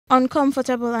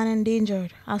Uncomfortable and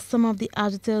endangered are some of the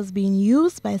adjectives being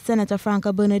used by Senator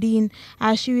Franka Bernadine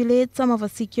as she relates some of her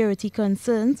security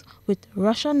concerns with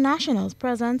Russian nationals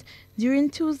present during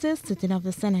Tuesday's sitting of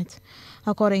the Senate.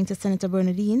 According to Senator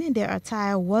Bernadine, their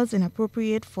attire was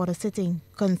inappropriate for the sitting,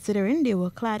 considering they were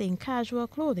clad in casual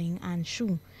clothing and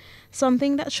shoes,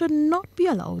 something that should not be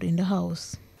allowed in the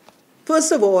House.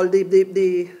 First of all, their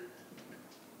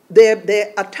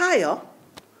attire.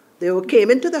 They came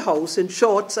into the House in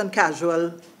shorts and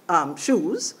casual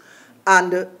shoes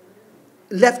and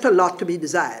left a lot to be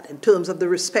desired in terms of the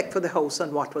respect for the House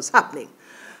and what was happening.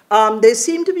 They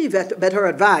seemed to be better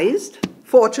advised,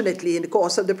 fortunately, in the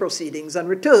course of the proceedings, and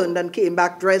returned and came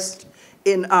back dressed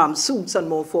in suits and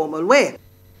more formal wear.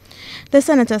 The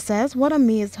senator says what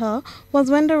amazed her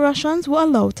was when the Russians were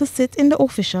allowed to sit in the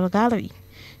official gallery.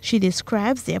 She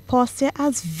describes their posture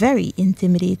as very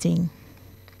intimidating.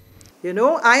 You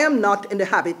know, I am not in the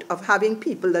habit of having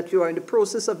people that you are in the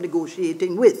process of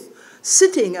negotiating with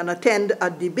sitting and attend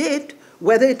a debate,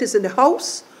 whether it is in the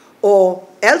House or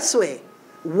elsewhere,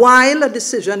 while a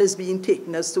decision is being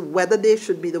taken as to whether they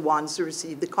should be the ones to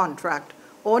receive the contract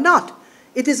or not.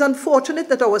 It is unfortunate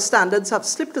that our standards have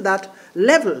slipped to that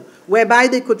level, whereby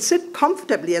they could sit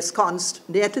comfortably ensconced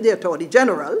near to the Attorney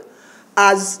General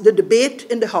as the debate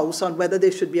in the House on whether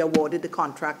they should be awarded the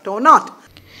contract or not.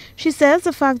 She says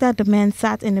the fact that the men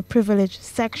sat in the privileged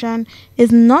section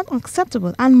is not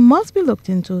acceptable and must be looked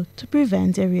into to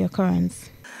prevent a reoccurrence.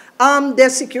 There are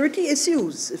security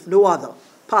issues, if no other,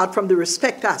 apart from the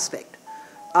respect aspect,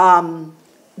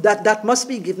 that must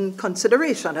be given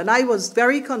consideration. And I was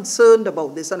very concerned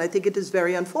about this, and I think it is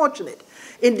very unfortunate.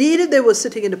 Indeed, if they were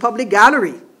sitting in the public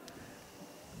gallery,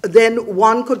 then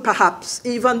one could perhaps,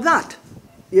 even that,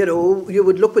 you know, you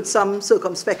would look with some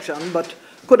circumspection, but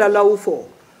could allow for.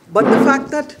 But the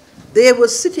fact that they were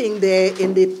sitting there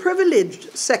in the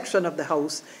privileged section of the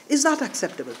House is not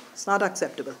acceptable. It's not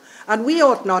acceptable. And we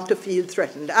ought not to feel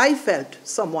threatened. I felt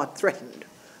somewhat threatened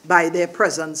by their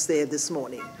presence there this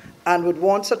morning and would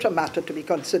want such a matter to be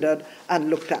considered and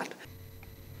looked at.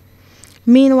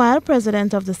 Meanwhile,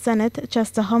 President of the Senate,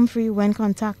 Chester Humphrey, when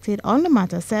contacted on the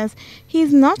matter, says he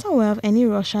is not aware of any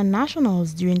Russian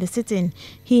nationals during the sitting.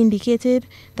 He indicated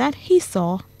that he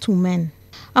saw 2 men.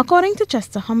 According to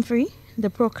Chester Humphrey, the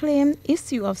proclaimed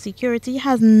issue of security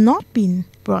has not been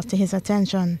brought to his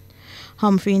attention.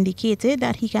 Humphrey indicated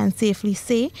that he can safely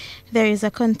say there is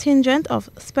a contingent of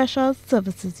Special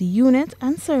Services Unit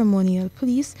and Ceremonial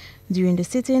Police during the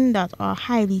sitting that are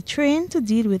highly trained to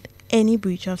deal with any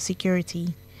breach of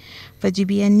security. For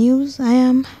GBN News, I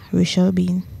am Rachel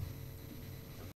Bean.